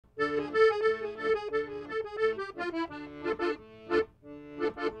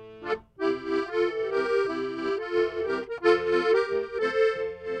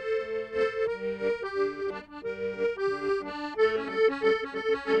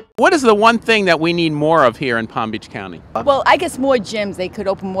What is the one thing that we need more of here in Palm Beach County? Well, I guess more gyms. They could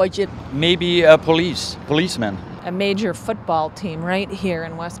open more gyms. Maybe a policeman. A major football team right here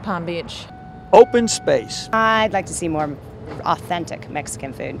in West Palm Beach. Open space. I'd like to see more authentic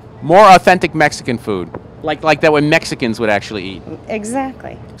Mexican food. More authentic Mexican food. Like that what Mexicans would actually eat.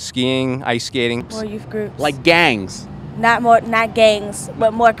 Exactly. Skiing, ice skating. More youth groups. Like gangs. Not gangs,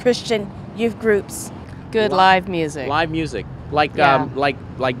 but more Christian youth groups. Good live music. Live music. Like Yeah.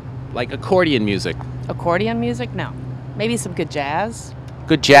 like accordion music. Accordion music? No. Maybe some good jazz?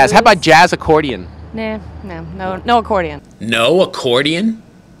 Good jazz. How about jazz accordion? Nah, no accordion. No accordion?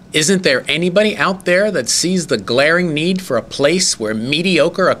 Isn't there anybody out there that sees the glaring need for a place where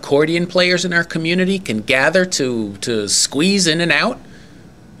mediocre accordion players in our community can gather to squeeze in and out?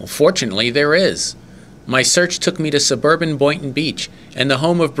 Well, fortunately, there is. My search took me to suburban Boynton Beach and the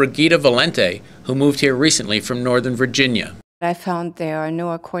home of Brigitte Valente, who moved here recently from Northern Virginia. I found there are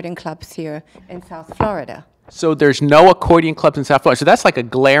no accordion clubs here in South Florida. So there's no accordion clubs in South Florida. So that's like a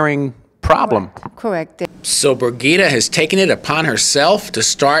glaring problem. Correct. So Brigitte has taken it upon herself to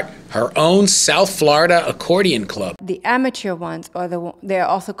start her own South Florida accordion club. The amateur ones, they're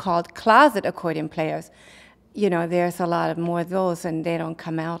also called closet accordion players. You know, there's a lot of more of those, and they don't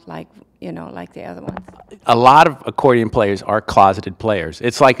come out like the other ones. A lot of accordion players are closeted players.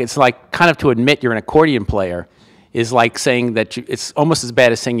 It's like kind of to admit you're an accordion player is like saying that it's almost as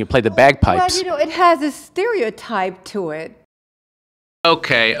bad as saying you play the bagpipes. Well, it has a stereotype to it.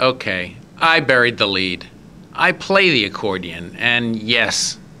 Okay. I buried the lead. I play the accordion, and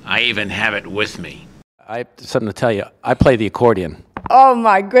yes, I even have it with me. I have something to tell you. I play the accordion. Oh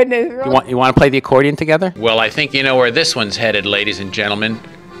my goodness. You want to play the accordion together? Well, I think you know where this one's headed, ladies and gentlemen.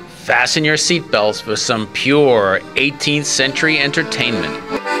 Fasten your seatbelts for some pure 18th century entertainment.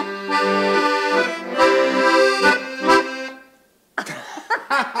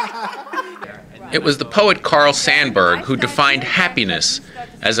 It was the poet Carl Sandburg who defined happiness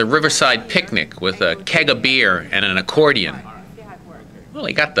as a riverside picnic with a keg of beer and an accordion. Well,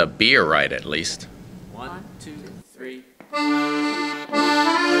 he got the beer right, at least. 1, 2, 3.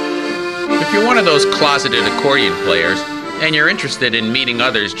 If you're one of those closeted accordion players, and you're interested in meeting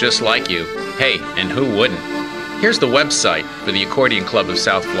others just like you, hey, and who wouldn't? Here's the website for the Accordion Club of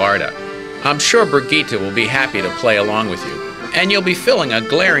South Florida. I'm sure Brigitte will be happy to play along with you, and you'll be filling a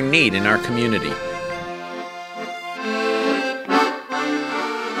glaring need in our community.